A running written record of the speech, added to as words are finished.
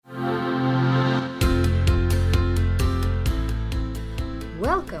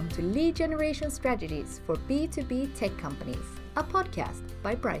to Lead Generation Strategies for B2B Tech Companies, a podcast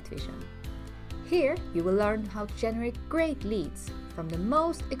by Bright Vision. Here you will learn how to generate great leads from the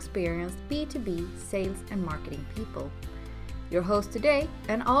most experienced B2B sales and marketing people. Your host today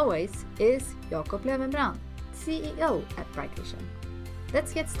and always is Jakob Löwenbrand, CEO at Bright Vision.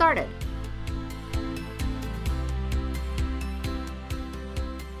 Let's get started.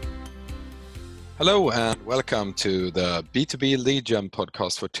 Hello and welcome to the B2B Lead Gen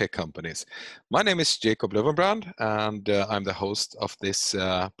podcast for tech companies. My name is Jakob Löwenbrand and I'm the host of this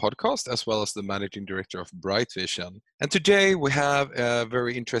podcast as well as the managing director of Bright Vision. And today we have a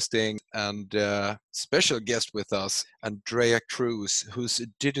very interesting and special guest with us, Andrea Cruz, who's a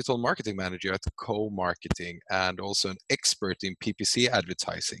digital marketing manager at Co-Marketing and also an expert in PPC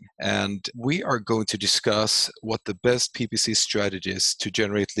advertising. And we are going to discuss what the best PPC strategies to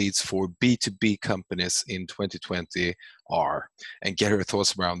generate leads for B2B companies in 2020 are and get her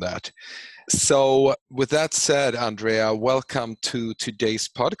thoughts around that. So with that said, Andrea, welcome to today's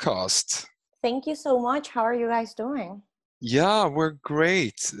podcast. Thank you so much. How are you guys doing? Yeah, we're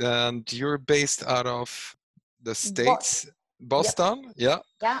great. And you're based out of the States, Boston? Yep.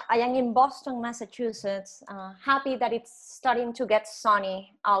 Yeah, I am in Boston, Massachusetts. Happy that it's starting to get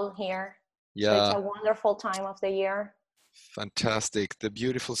sunny out here. Yeah. So it's a wonderful time of the year. Fantastic. The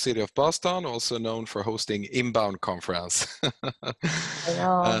beautiful city of Boston, also known for hosting Inbound Conference. I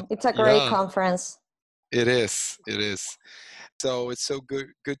know. It's a great conference. It is. So it's so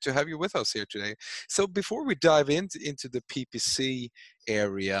good to have you with us here today. So before we dive into the PPC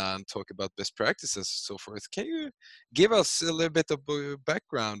area and talk about best practices and so forth, can you give us a little bit of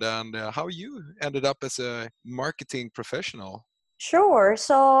background and how you ended up as a marketing professional? Sure.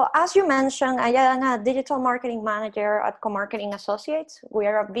 So as you mentioned, I am a digital marketing manager at Co-Marketing Associates. We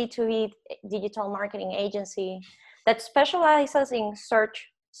are a B2B digital marketing agency that specializes in search,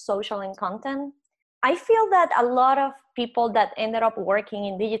 social, and content. I feel that a lot of people that ended up working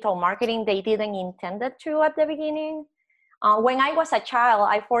in digital marketing, they didn't intend it to at the beginning. When I was a child,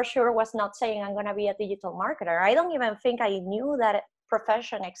 I for sure was not saying I'm going to be a digital marketer. I don't even think I knew that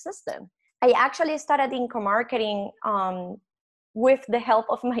profession existed. I actually started in co-marketing with the help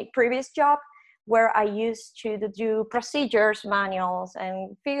of my previous job, where I used to do procedures manuals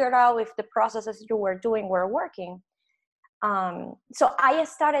and figure out if the processes you were doing were working. So I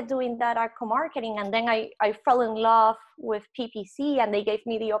started doing that at co-marketing, and then I fell in love with PPC, and they gave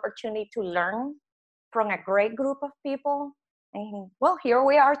me the opportunity to learn from a great group of people. And well, here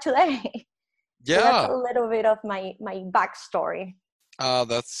we are today. Yeah. So that's a little bit of my backstory.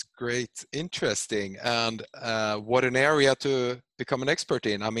 That's great. Interesting. And what an area to become an expert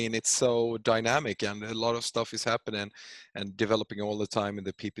in. I mean, it's so dynamic and a lot of stuff is happening and developing all the time in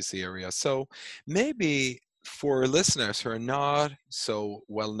the PPC area. So maybe for listeners who are not so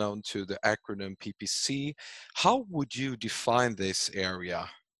well known to the acronym PPC, how would you define this area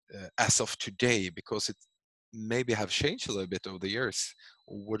as of today? Because it maybe have changed a little bit over the years.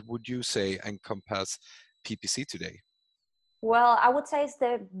 What would you say encompass PPC today? Well, I would say it's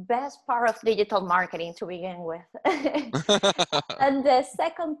the best part of digital marketing to begin with. And the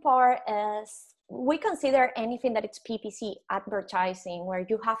second part is we consider anything that it's PPC advertising, where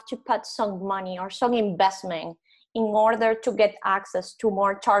you have to put some money or some investment in order to get access to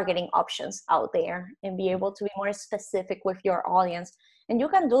more targeting options out there and be able to be more specific with your audience. And you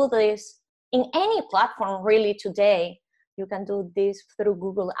can do this in any platform really today. You can do this through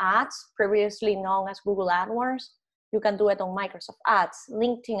Google Ads, previously known as Google AdWords. You can do it on Microsoft Ads,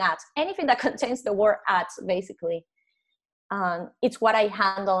 LinkedIn Ads, anything that contains the word ads, basically. It's what I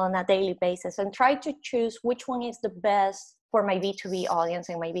handle on a daily basis and try to choose which one is the best for my B2B audience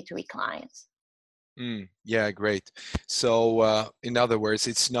and my B2B clients. Yeah, great. So in other words,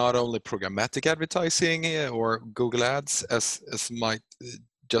 it's not only programmatic advertising or Google Ads, as might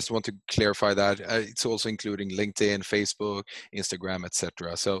just want to clarify that. It's also including LinkedIn, Facebook, Instagram,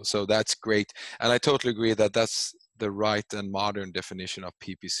 etc. So that's great. And I totally agree that that's the right and modern definition of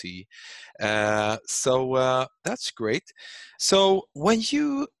PPC. So that's great. So when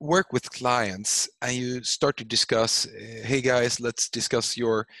you work with clients and you start to discuss, hey guys, let's discuss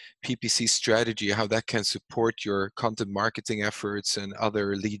your PPC strategy, how that can support your content marketing efforts and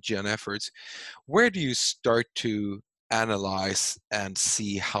other lead gen efforts, where do you start to analyze and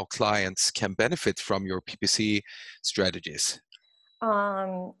see how clients can benefit from your PPC strategies?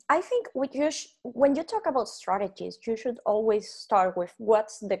 I think when you talk about strategies, you should always start with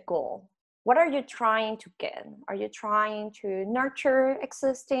what's the goal. What are you trying to get? Are you trying to nurture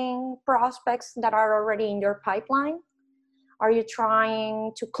existing prospects that are already in your pipeline? Are you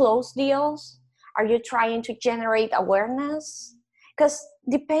trying to close deals? Are you trying to generate awareness? because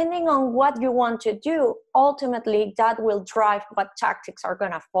depending on what you want to do, ultimately that will drive what tactics are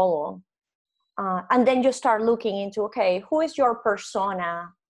going to follow. And then you start looking into, okay, who is your persona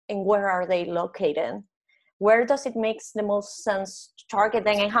and where are they located? Where does it make the most sense to target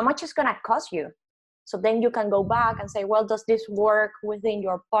them, and how much is going to cost you? So then you can go back and say, well, does this work within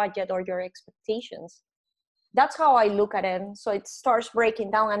your budget or your expectations? That's how I look at it. So it starts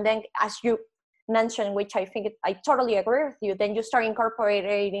breaking down. And then as you mentioned, which I think I totally agree with you, then you start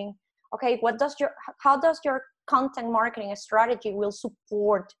incorporating, okay, how does your content marketing strategy will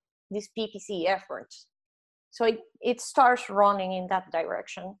support these PPC efforts? So it starts running in that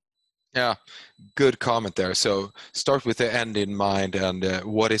direction. Yeah, good comment there. So start with the end in mind, and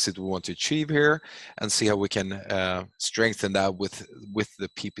what is it we want to achieve here, and see how we can strengthen that with the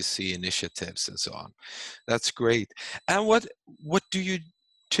PPC initiatives and so on. That's great. And what do you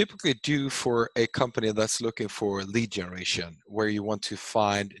typically do for a company that's looking for lead generation, where you want to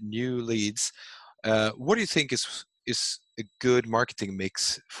find new leads? What do you think is a good marketing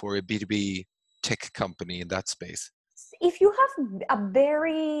mix for a B2B tech company in that space? If you have a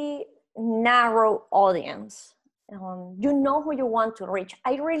very narrow audience, you know who you want to reach.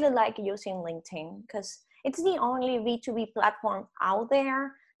 I really like using LinkedIn because it's the only B2B platform out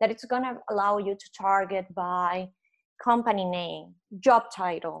there that it's going to allow you to target by company name, job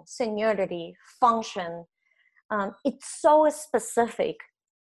title, seniority, function. It's so specific.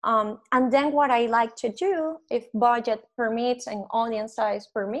 And then what I like to do, if budget permits and audience size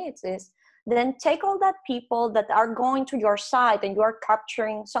permits, is then take all that people that are going to your site and you are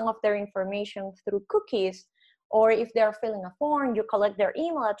capturing some of their information through cookies, or if they're filling a form, you collect their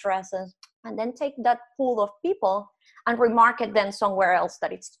email addresses, and then take that pool of people and remarket them somewhere else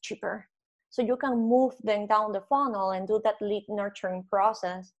that it's cheaper. So you can move them down the funnel and do that lead nurturing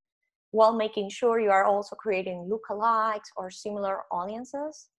process while making sure you are also creating lookalikes or similar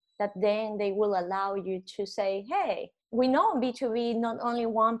audiences that then they will allow you to say, hey, we know in B2B, not only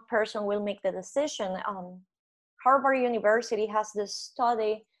one person will make the decision. Harvard University has this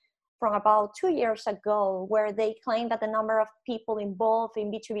study from about 2 years ago where they claim that the number of people involved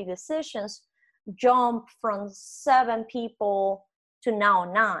in B2B decisions jumped from 7 people to now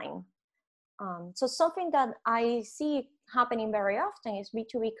 9. So something that I see happening very often is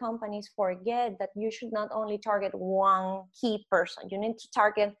B2B companies forget that you should not only target one key person. You need to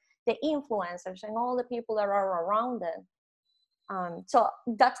target the influencers and all the people that are around them. So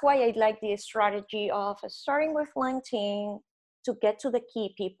that's why I like the strategy of starting with LinkedIn to get to the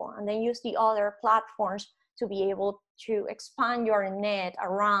key people, and then use the other platforms to be able to expand your net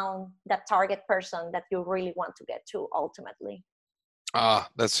around that target person that you really want to get to ultimately.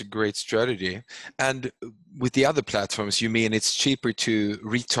 That's a great strategy. And with the other platforms, you mean it's cheaper to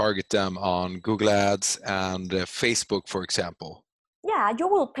retarget them on Google Ads and Facebook, for example? Yeah, you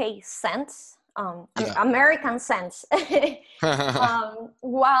will pay cents, Yeah. American cents.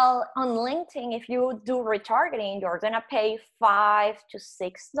 While on LinkedIn, if you do retargeting, you're gonna pay $5 to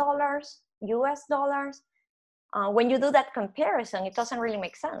 $6 US dollars. When you do that comparison, it doesn't really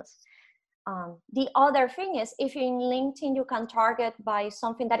make sense. The other thing is, if in LinkedIn you can target by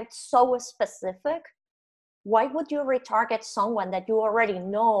something that is so specific, why would you retarget someone that you already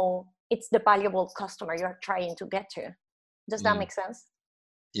know it's the valuable customer you're trying to get to? Does that make sense?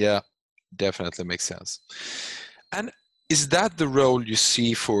 Yeah, definitely makes sense. And is that the role you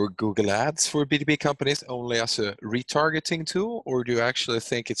see for Google Ads for B2B companies, only as a retargeting tool, or do you actually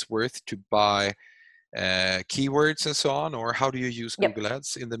think it's worth to buy keywords and so on, or how do you use Google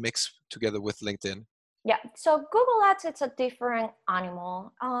Ads in the mix together with LinkedIn? Yeah, so Google Ads, it's a different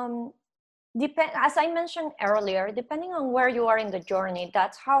animal. As I mentioned earlier, depending on where you are in the journey,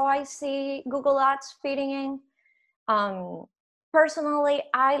 that's how I see Google Ads fitting in. Personally,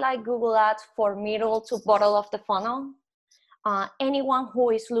 I like Google Ads for middle to bottom of the funnel. Anyone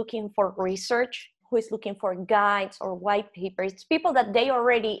who is looking for research, who is looking for guides or white papers, people that they are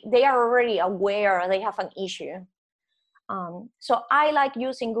already aware they have an issue. So I like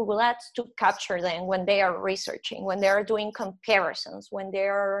using Google Ads to capture them when they are researching, when they are doing comparisons, when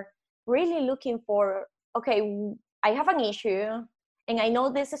they're really looking for, okay, I have an issue and I know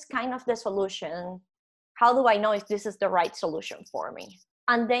this is kind of the solution. How do I know if this is the right solution for me?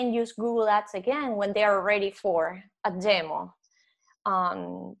 And then use Google Ads again when they are ready for a demo,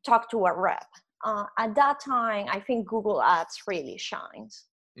 talk to a rep. At that time, I think Google Ads really shines.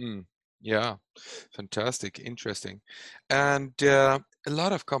 Yeah, fantastic, interesting. And a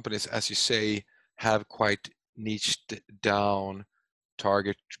lot of companies, as you say, have quite niched down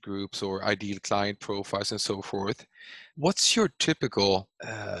target groups or ideal client profiles and so forth. What's your typical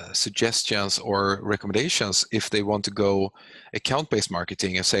suggestions or recommendations if they want to go account-based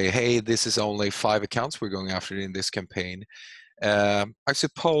marketing and say, hey, this is only 5 accounts we're going after in this campaign? I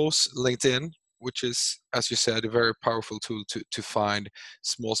suppose LinkedIn, which is, as you said, a very powerful tool to find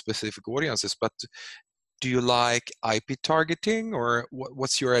small specific audiences, but do you like IP targeting, or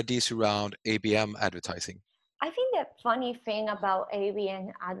what's your ideas around ABM advertising? I think the funny thing about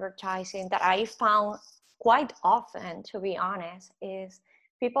ABM advertising that I found quite often, to be honest, is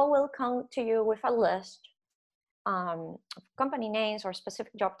people will come to you with a list of company names or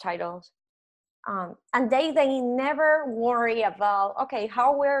specific job titles. And they never worry about, okay,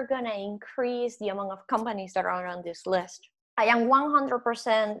 how we're going to increase the amount of companies that are on this list. I am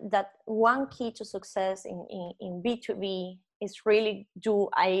 100% that one key to success in B2B is really do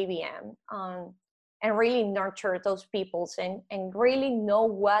ABM and really nurture those people and really know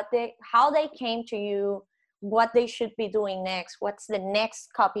how they came to you, what they should be doing next, what's the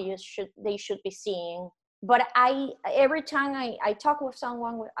next copy they should be seeing. But every time I talk with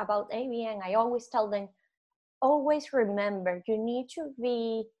someone about ABM, I always tell them, always remember, you need to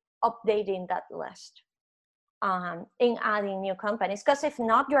be updating that list in adding new companies. Because if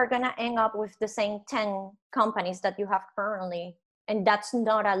not, you're going to end up with the same 10 companies that you have currently. And that's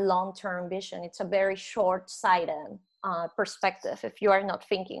not a long-term vision. It's a very short-sighted perspective if you are not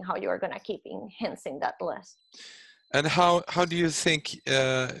thinking how you're going to keep enhancing that list. And how do you think...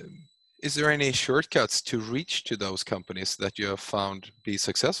 is there any shortcuts to reach to those companies that you have found be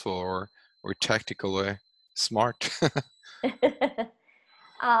successful or tactically smart?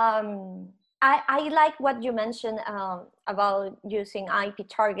 I like what you mentioned about using IP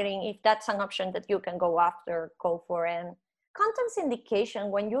targeting. If that's an option that you can go after, go for it. Content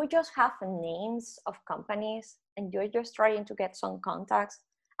syndication, when you just have names of companies and you're just trying to get some contacts,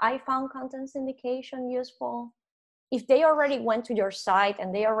 I found content syndication useful. If they already went to your site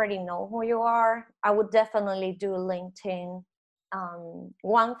and they already know who you are, I would definitely do LinkedIn.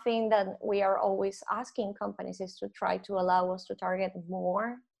 One thing that we are always asking companies is to try to allow us to target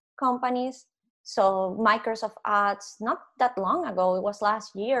more companies. So Microsoft Ads, not that long ago, it was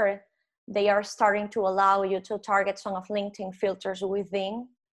last year, they are starting to allow you to target some of LinkedIn filters within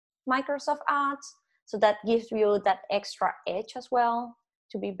Microsoft Ads. So that gives you that extra edge as well,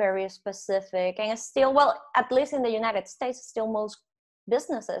 to be very specific. And it's still, well, at least in the United States, still most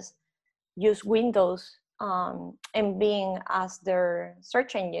businesses use Windows and Bing as their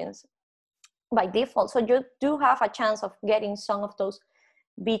search engines by default. So you do have a chance of getting some of those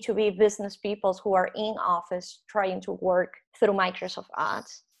B2B business people who are in office trying to work through Microsoft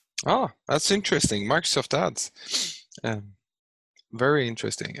Ads. Oh, that's interesting. Microsoft Ads. Very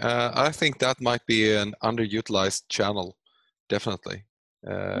interesting. I think that might be an underutilized channel, definitely.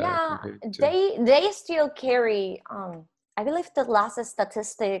 Yeah, they still carry, I believe the last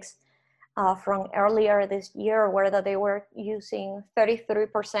statistics from earlier this year were that they were using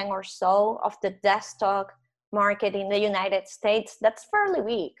 33% or so of the desktop market in the United States. That's fairly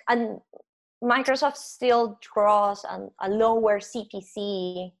weak. And Microsoft still draws a lower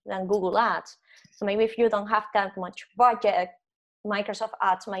CPC than Google Ads. So maybe if you don't have that much budget, Microsoft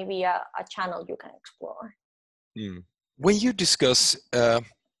Ads might be a channel you can explore. When you discuss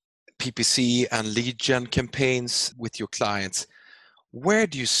PPC and lead gen campaigns with your clients, where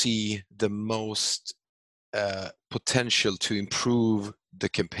do you see the most potential to improve the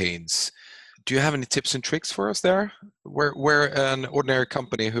campaigns? Do you have any tips and tricks for us there? Where an ordinary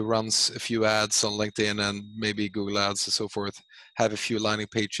company who runs a few ads on LinkedIn and maybe Google Ads and so forth, have a few landing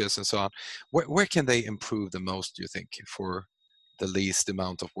pages and so on, where can they improve the most, do you think, for the least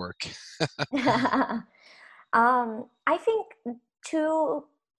amount of work? I think two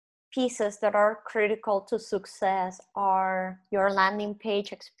pieces that are critical to success are your landing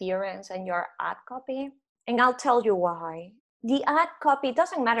page experience and your ad copy. And I'll tell you why. The ad copy,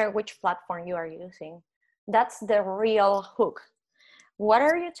 doesn't matter which platform you are using. That's the real hook. What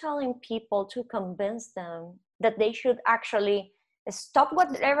are you telling people to convince them that they should actually stop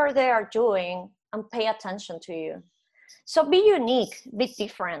whatever they are doing and pay attention to you? So be unique, be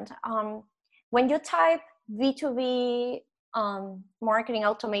different. When you type B2B marketing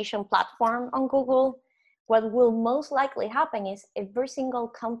automation platform on Google, what will most likely happen is every single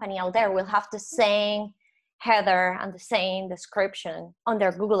company out there will have the same header and the same description on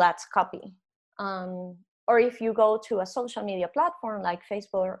their Google Ads copy. Or if you go to a social media platform like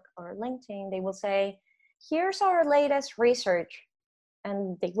Facebook or LinkedIn, they will say, here's our latest research.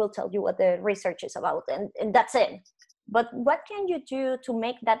 And they will tell you what the research is about, and that's it. But what can you do to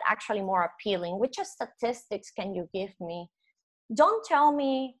make that actually more appealing? Which statistics can you give me? don't tell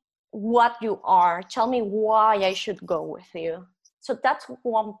me what you are, tell me why I should go with you. So that's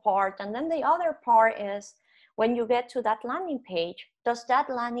one part. And then the other part is when you get to that landing page, does that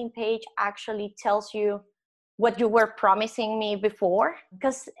landing page actually tells you what you were promising me before?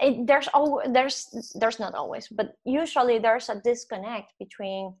 Because there's not always, but usually there's a disconnect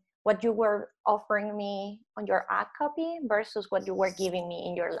between what you were offering me on your ad copy versus what you were giving me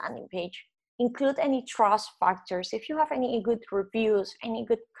in your landing page. Include any trust factors. If you have any good reviews, any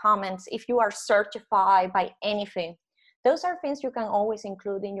good comments, if you are certified by anything, those are things you can always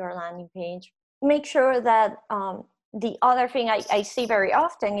include in your landing page. Make sure that the other thing I see very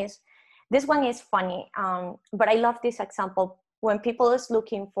often is, this one is funny, but I love this example when people is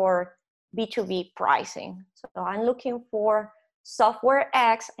looking for B2B pricing. So I'm looking for software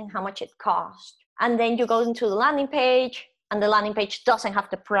X and how much it costs. And then you go into the landing page and the landing page doesn't have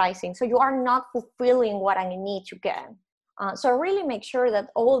the pricing. So you are not fulfilling what I need to get. So really make sure that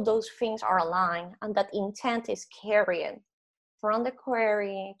all those things are aligned and that intent is carried from the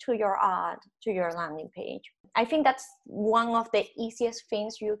query to your ad to your landing page. I think that's one of the easiest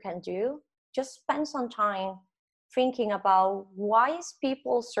things you can do. Just spend some time thinking about why is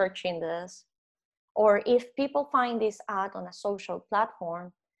people searching this? Or if people find this ad on a social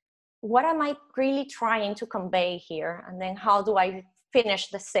platform, what am I really trying to convey here? And then how do I finish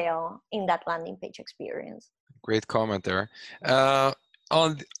the sale in that landing page experience? Great comment there.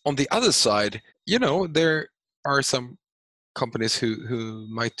 On the other side, there are some companies who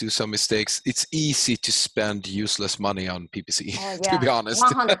might do some mistakes. It's easy to spend useless money on PPC, to be honest.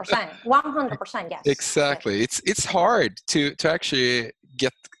 100%, yes. Exactly. Yes. It's hard to actually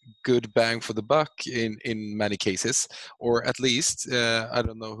get good bang for the buck in many cases, or at least I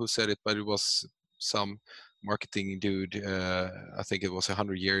don't know who said it, but it was some marketing dude. I think it was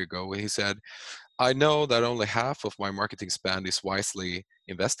 100 years ago, where he said, I know that only half of my marketing spend is wisely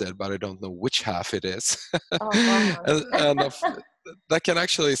invested, but I don't know which half it is. and that can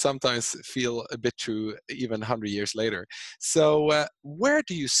actually sometimes feel a bit true even 100 years later. So where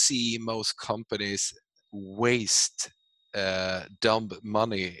do you see most companies waste dump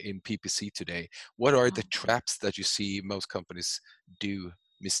money in PPC today? What are the traps that you see most companies do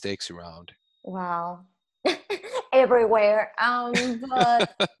mistakes around? Wow. Everywhere.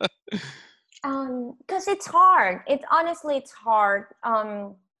 But because it's hard. It's hard.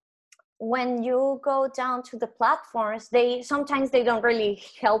 When you go down to the platforms, sometimes they don't really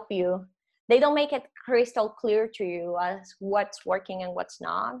help you. They don't make it crystal clear to you as what's working and what's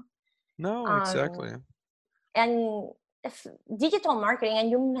not. No, exactly. And if digital marketing,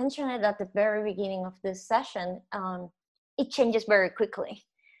 and you mentioned it at the very beginning of this session, it changes very quickly.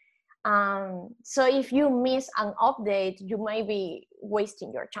 So if you miss an update, you might be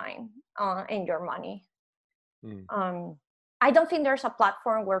wasting your time and your money. I don't think there's a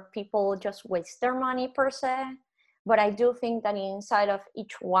platform where people just waste their money per se, but I do think that inside of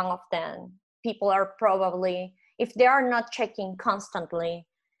each one of them, people are probably, if they are not checking constantly,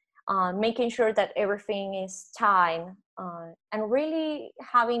 making sure that everything is timed, and really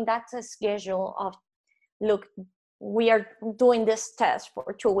having that schedule of, look, we are doing this test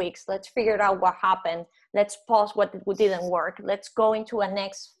for 2 weeks. Let's figure out what happened. Let's pause what didn't work. Let's go into a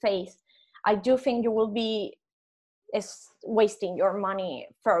next phase. I do think you will be wasting your money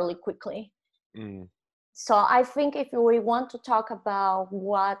fairly quickly. So I think if we want to talk about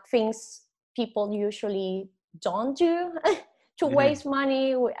what things people usually don't do to waste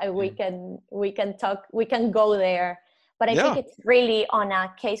money, we can go there. But I think it's really on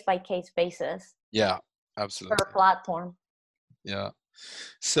a case-by-case basis. Yeah, absolutely. Per platform. Yeah.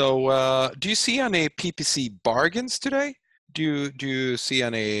 So do you see any PPC bargains today? Do you see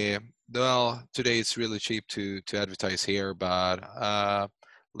any, well, today it's really cheap to advertise here, but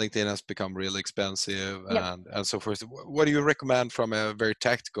LinkedIn has become really expensive and so forth. What do you recommend from a very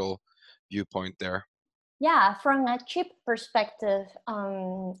tactical viewpoint there? Yeah, from a cheap perspective,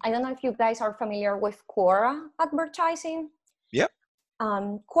 I don't know if you guys are familiar with Quora advertising. Yep.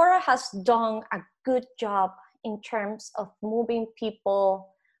 Quora has done a good job in terms of moving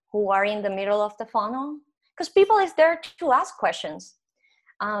people who are in the middle of the funnel, because people is there to ask questions.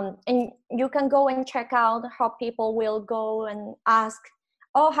 And you can go and check out how people will go and ask,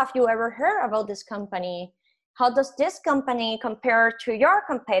 oh, have you ever heard about this company? How does this company compare to your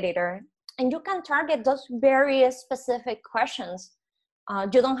competitor? And you can target those very specific questions.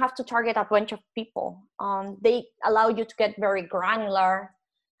 You don't have to target a bunch of people. They allow you to get very granular.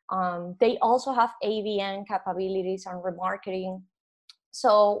 They also have ABM capabilities and remarketing.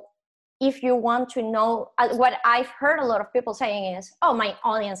 So if you want to know, what I've heard a lot of people saying is, oh, my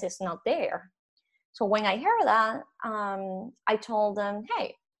audience is not there. So when I heard that, I told them,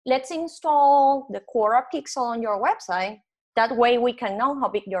 hey, let's install the Quora Pixel on your website. That way we can know how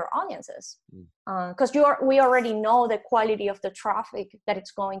big your audience is. Because we already know the quality of the traffic that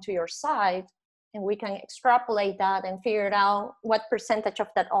it's going to your site, and we can extrapolate that and figure out what percentage of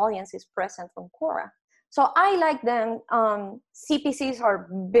that audience is present on Quora. So I like them. CPCs are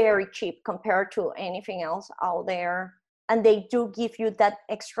very cheap compared to anything else out there. And they do give you that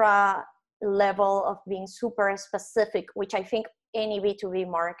extra level of being super specific, which I think any B2B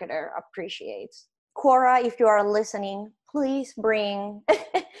marketer appreciates. Quora, if you are listening, please bring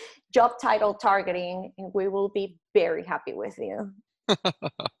job title targeting, and we will be very happy with you.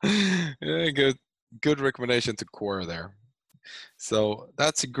 Yeah, good recommendation to Quora there. So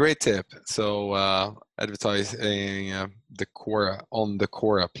that's a great tip. So advertising the Quora on the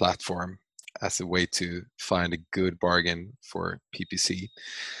Quora platform as a way to find a good bargain for PPC.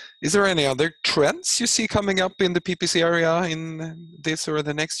 Is there any other trends you see coming up in the PPC area in this or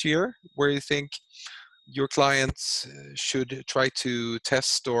the next year where you think your clients should try to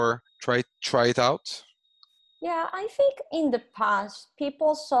test or try it out? Yeah, I think in the past,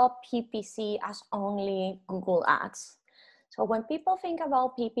 people saw PPC as only Google Ads. So when people think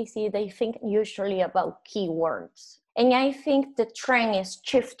about PPC, they think usually about keywords. And I think the trend is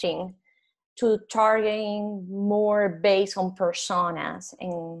shifting to targeting more based on personas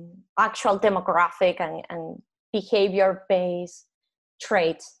and actual demographic and behavior-based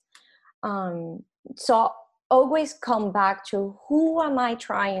traits. So always come back to who am I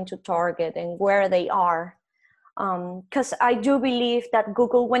trying to target and where they are. Because I do believe that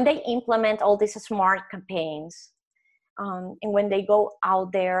Google, when they implement all these smart campaigns, and when they go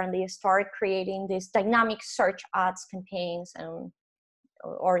out there and they start creating these dynamic search ads campaigns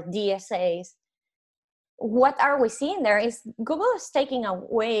or DSAs, what are we seeing there is Google is taking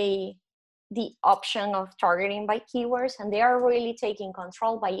away the option of targeting by keywords, and they are really taking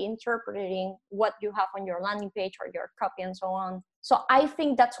control by interpreting what you have on your landing page or your copy and so on. So I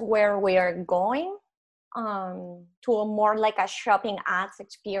think that's where we are going, to a more like a shopping ads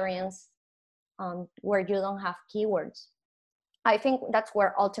experience, where you don't have keywords. I think that's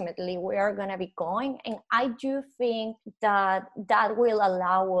where ultimately we are going to be going. And I do think that that will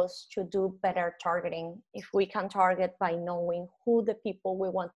allow us to do better targeting if we can target by knowing who the people we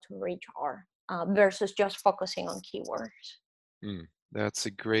want to reach are, versus just focusing on keywords. That's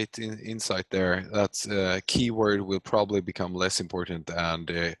a great insight there. That's keyword will probably become less important,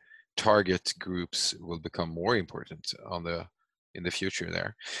 and target groups will become more important in the future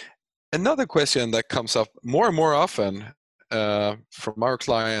there. Another question that comes up more and more often from our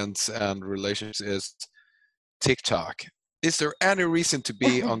clients and relationships is TikTok. Is there any reason to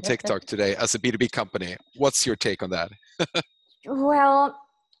be on TikTok today as a B2B company? What's your take on that? Well,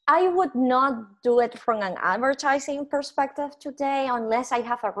 I would not do it from an advertising perspective today unless I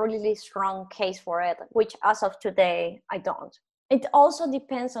have a really strong case for it, which as of today, I don't. It also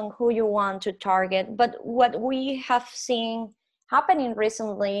depends on who you want to target. But what we have seen happening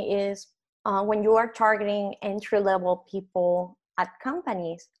recently is when you are targeting entry-level people at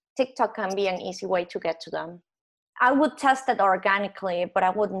companies, TikTok can be an easy way to get to them. I would test it organically, but I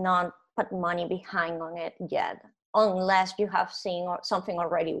would not put money behind on it yet, unless you have seen something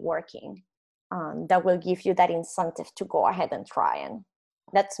already working that will give you that incentive to go ahead and try it.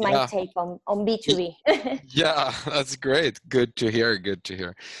 That's my take on B2B. Yeah, that's great. Good to hear.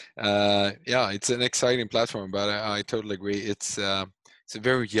 Yeah, it's an exciting platform, but I totally agree. It's a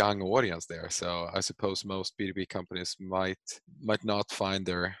very young audience there. So I suppose most B2B companies might not find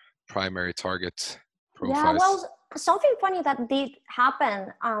their primary target profiles. Yeah, well, something funny that did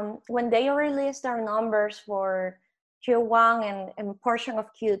happen when they released their numbers for Q1 and portion of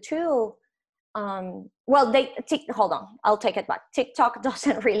Q2. Hold on, I'll take it back. TikTok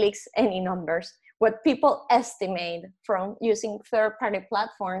doesn't release any numbers. What people estimate from using third-party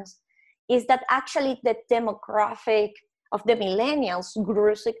platforms is that actually the demographic of the millennials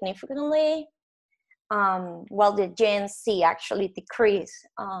grew significantly, while the Gen Z actually decreased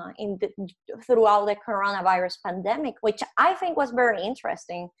throughout the coronavirus pandemic, which I think was very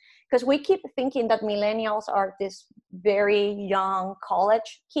interesting because we keep thinking that millennials are these very young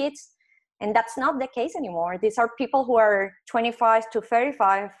college kids, and that's not the case anymore. These are people who are 25 to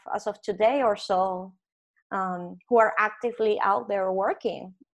 35 as of today or so, who are actively out there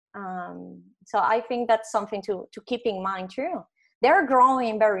working. So I think that's something to keep in mind too. They're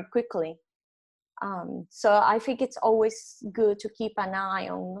growing very quickly. So I think it's always good to keep an eye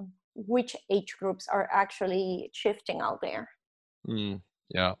on which age groups are actually shifting out there.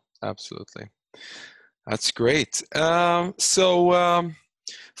 Yeah, absolutely. That's great. So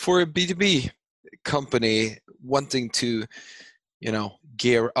for a B2B company wanting to,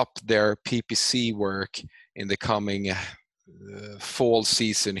 gear up their PPC work in the coming fall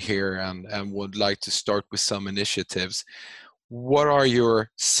season here and would like to start with some initiatives, what are your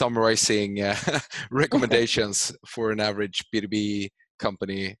summarizing recommendations for an average B2B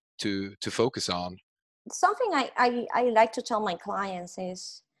company to focus on? Something I like to tell my clients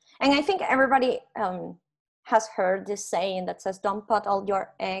is, and I think everybody has heard this saying that says, don't put all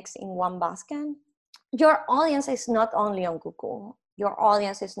your eggs in one basket. Your audience is not only on Google. Your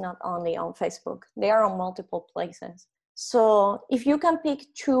audience is not only on Facebook. They are on multiple places. So if you can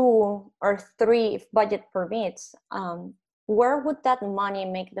pick 2 or 3, if budget permits, where would that money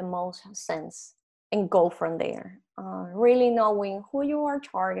make the most sense and go from there? Really knowing who you are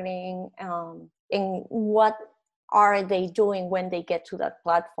targeting and what are they doing when they get to that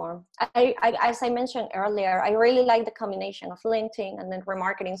platform. I, as I mentioned earlier, I really like the combination of LinkedIn and then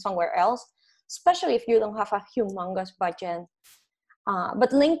remarketing somewhere else, especially if you don't have a humongous budget. But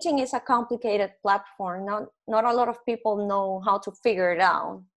LinkedIn is a complicated platform. Not a lot of people know how to figure it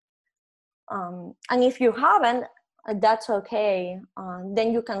out. And if you haven't, that's okay.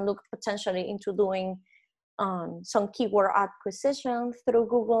 Then you can look potentially into doing some keyword acquisition through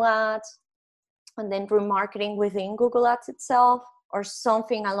Google Ads, and then remarketing within Google Ads itself, or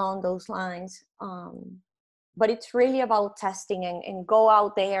something along those lines. But it's really about testing and go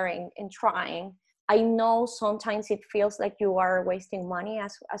out there and trying. I know sometimes it feels like you are wasting money,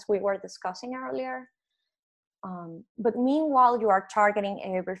 as we were discussing earlier. But meanwhile, you are targeting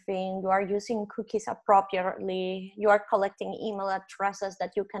everything. You are using cookies appropriately. You are collecting email addresses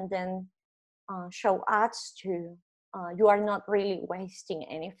that you can then show ads to. You are not really wasting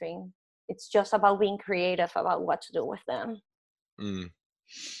anything. It's just about being creative about what to do with them.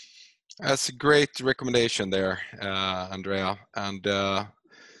 That's a great recommendation there, Andrea. And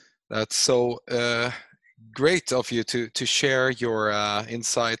that's so great of you to share your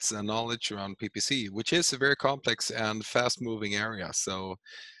insights and knowledge around PPC, which is a very complex and fast-moving area. So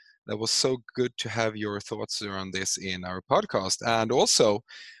that was so good to have your thoughts around this in our podcast. And also,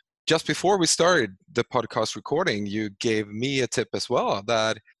 just before we started the podcast recording, you gave me a tip as well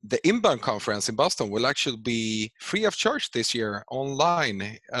that the Inbound conference in Boston will actually be free of charge this year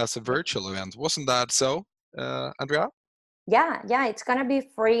online as a virtual event. Wasn't that so, Andrea? Yeah, it's gonna be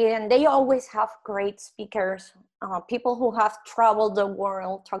free, and they always have great speakers, people who have traveled the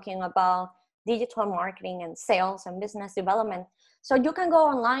world talking about digital marketing and sales and business development. So you can go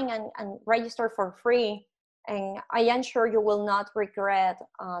online and register for free, and I am sure you will not regret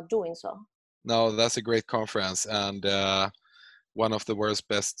doing so. No, that's a great conference, and one of the world's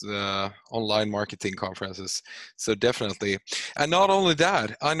best online marketing conferences. So definitely. And not only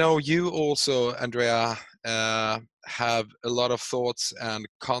that, I know you also, Andrea, have a lot of thoughts and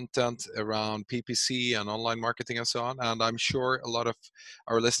content around PPC and online marketing and so on. And I'm sure a lot of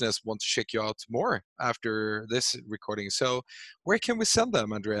our listeners want to check you out more after this recording. So where can we send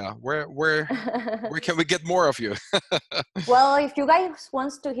them, Andrea? Where can we get more of you? Well, if you guys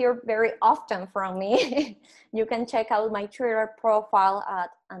want to hear very often from me, you can check out my Twitter profile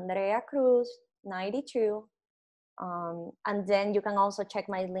at Andrea Cruz 92. And then you can also check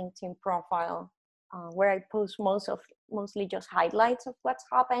my LinkedIn profile, where I post mostly just highlights of what's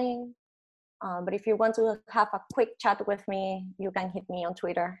happening. But if you want to have a quick chat with me, you can hit me on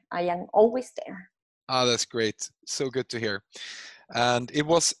Twitter. I am always there. That's great. So good to hear. And it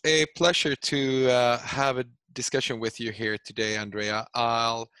was a pleasure to have a discussion with you here today, Andrea.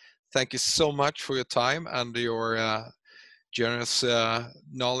 I'll thank you so much for your time and your generous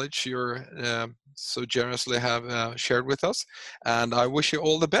knowledge you're so generously have shared with us. And I wish you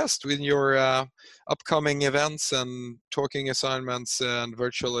all the best with your upcoming events and talking assignments and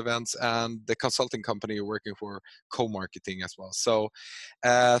virtual events and the consulting company you're working for, co-marketing as well. So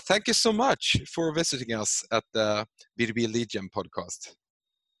thank you so much for visiting us at the B2B Lead Gen podcast.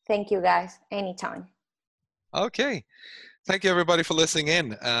 Thank you, guys. Anytime. Okay. Thank you, everybody, for listening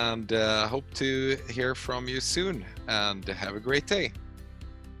in, and hope to hear from you soon, and have a great day.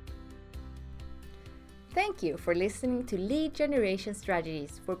 Thank you for listening to Lead Generation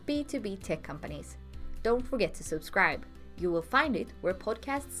Strategies for B2B tech companies. Don't forget to subscribe. You will find it where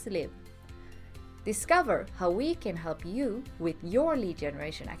podcasts live. Discover how we can help you with your lead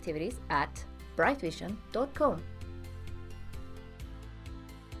generation activities at brightvision.com.